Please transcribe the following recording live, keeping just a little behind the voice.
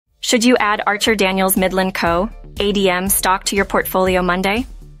Should you add Archer-Daniels-Midland Co., ADM, stock to your portfolio Monday?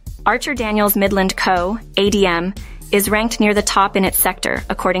 Archer-Daniels-Midland Co., ADM, is ranked near the top in its sector,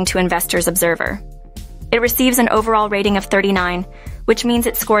 according to InvestorsObserver. It receives an overall rating of 39, which means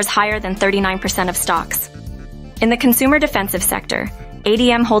it scores higher than 39% of stocks. In the consumer defensive sector,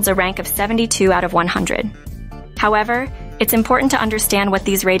 ADM holds a rank of 72 out of 100. However, it's important to understand what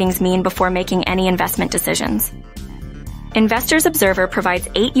these ratings mean before making any investment decisions. InvestorsObserver provides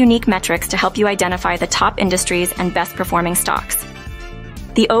 8 unique metrics to help you identify the top industries and best-performing stocks.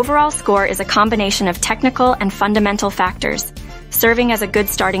 The overall score is a combination of technical and fundamental factors, serving as a good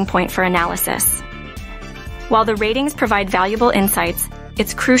starting point for analysis. While the ratings provide valuable insights,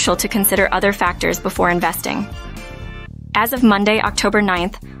 it's crucial to consider other factors before investing. As of Monday, October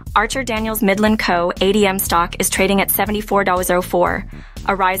 9th, Archer-Daniels-Midland Co. ADM stock is trading at $74.04,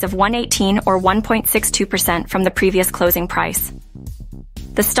 a rise of 118 or 1.62% from the previous closing price.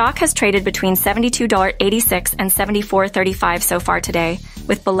 The stock has traded between $72.86 and $74.35 so far today,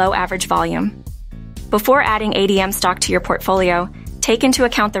 with below-average volume. Before adding ADM stock to your portfolio, take into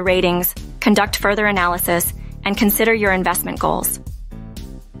account the ratings, conduct further analysis, and consider your investment goals.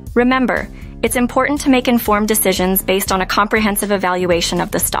 Remember, it's important to make informed decisions based on a comprehensive evaluation of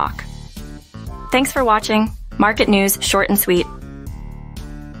the stock. Thanks for watching. Market news, short and sweet.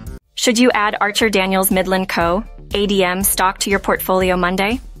 Should you add Archer-Daniels-Midland Co., ADM, stock to your portfolio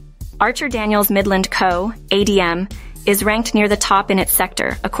Monday? Archer-Daniels-Midland Co., ADM, is ranked near the top in its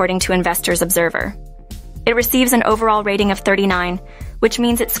sector, according to InvestorsObserver. It receives an overall rating of 39, which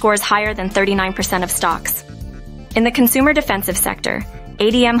means it scores higher than 39% of stocks. In the consumer defensive sector,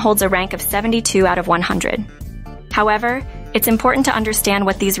 ADM holds a rank of 72 out of 100. However, it's important to understand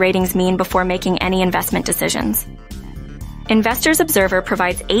what these ratings mean before making any investment decisions. InvestorsObserver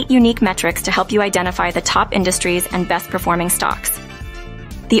provides 8 unique metrics to help you identify the top industries and best-performing stocks.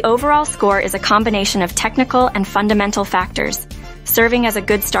 The overall score is a combination of technical and fundamental factors, serving as a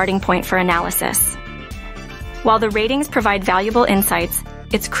good starting point for analysis. While the ratings provide valuable insights,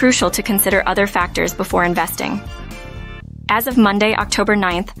 it's crucial to consider other factors before investing. As of Monday, October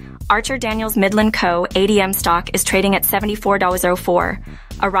 9th, Archer-Daniels-Midland Co. ADM stock is trading at $74.04,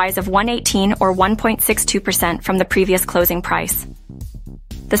 a rise of 118 or 1.62% from the previous closing price.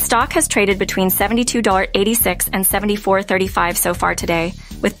 The stock has traded between $72.86 and $74.35 so far today,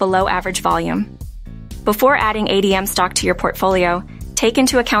 with below-average volume. Before adding ADM stock to your portfolio, take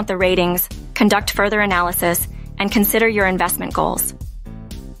into account the ratings, conduct further analysis, and consider your investment goals.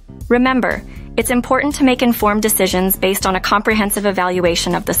 Remember, it's important to make informed decisions based on a comprehensive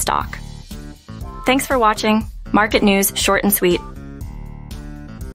evaluation of the stock. Thanks for watching. Market news, short and sweet.